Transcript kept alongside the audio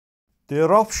The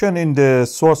eruption in the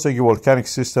Svartsengi volcanic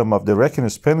system of the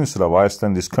Reykjanes Peninsula of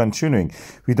Iceland is continuing.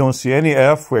 We don't see any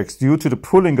earthquakes due to the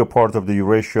pulling apart of the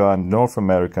Eurasia and North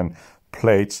American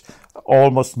plates.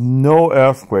 Almost no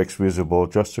earthquakes visible,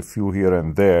 just a few here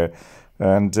and there.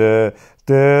 And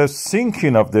the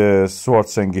sinking of the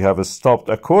Svartsengi have stopped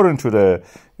according to the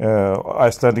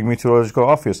Icelandic Meteorological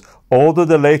Office. Although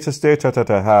the latest data that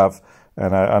I have,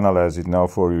 and I analyze it now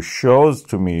for you, shows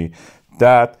to me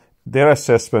that their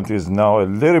assessment is now a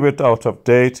little bit out of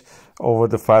date. Over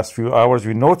the past few hours,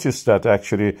 we noticed that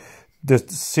actually the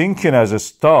sinking has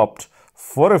stopped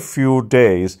for a few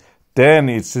days. Then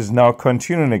it is now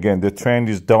continuing again. The trend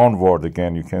is downward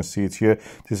again. You can see it here.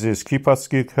 This is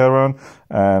Skipasskipherran,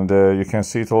 and you can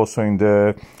see it also in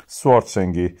the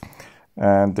Svartsengi.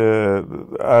 And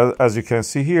as you can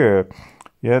see here,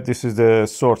 yeah, this is the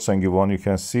Svartsengi one. You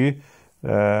can see.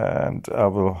 And I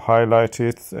will highlight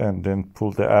it and then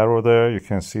pull the arrow there. You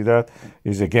can see that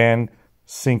is again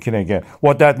sinking again.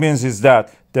 What that means is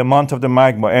that the amount of the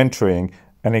magma entering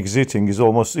and exiting is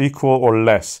almost equal or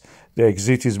less. The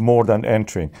exit is more than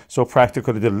entering. So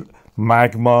practically the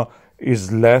magma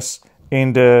is less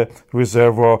in the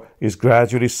reservoir, is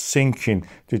gradually sinking.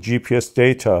 The GPS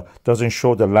data doesn't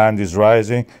show the land is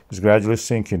rising, it's gradually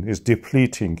sinking, it's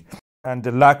depleting. And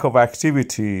the lack of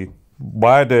activity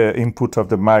by the input of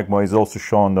the magma is also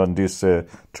shown on this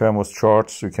thermos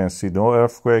charts. You can see no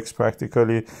earthquakes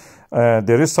practically.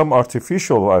 There is some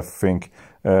artificial, I think,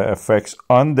 effects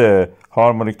on the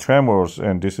harmonic tremors,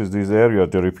 and this is this area.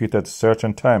 They repeat at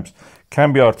certain times.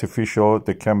 Can be artificial,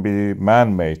 they can be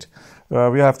man-made.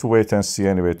 We have to wait and see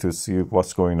anyway to see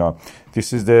what's going on.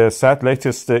 This is the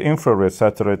latest infrared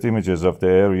satellite images of the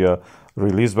area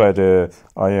released by the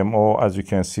IMO. As you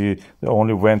can see, the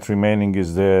only vent remaining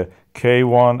is the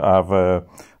K1. I've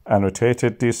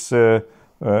annotated this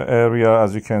area.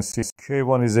 As you can see,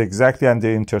 K1 is exactly at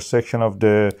the intersection of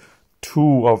the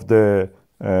two of the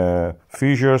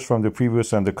fissures from the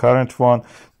previous and the current one.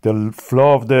 The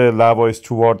flow of the lava is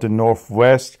toward the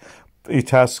northwest. It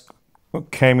has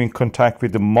came in contact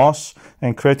with the moss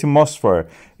and creating moss fire.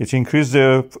 It increased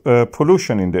the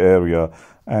pollution in the area.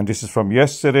 And this is from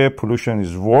yesterday. Pollution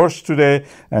is worse today,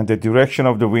 and the direction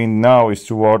of the wind now is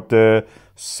toward the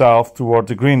south, toward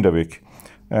the Grindavík.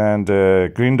 And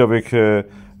Grindavík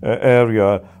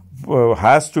area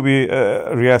has to be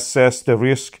reassessed, the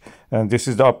risk. And this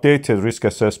is the updated risk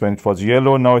assessment. It was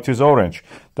yellow, now it is orange.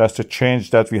 That's the change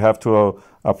that we have to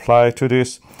apply to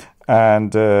this.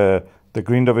 And the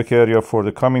Grindavík area for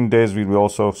the coming days will be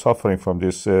also suffering from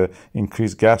this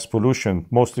increased gas pollution,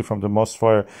 mostly from the moss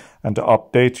fire. And the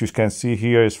update you can see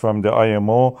here is from the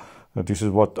IMO. This is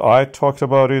what I talked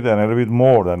about it, and a little bit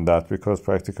more than that, because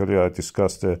practically I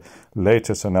discussed the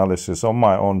latest analysis on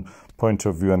my own point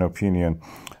of view and opinion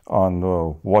on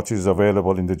what is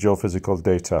available in the geophysical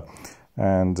data.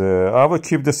 And I will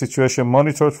keep the situation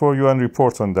monitored for you and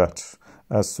report on that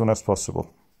as soon as possible.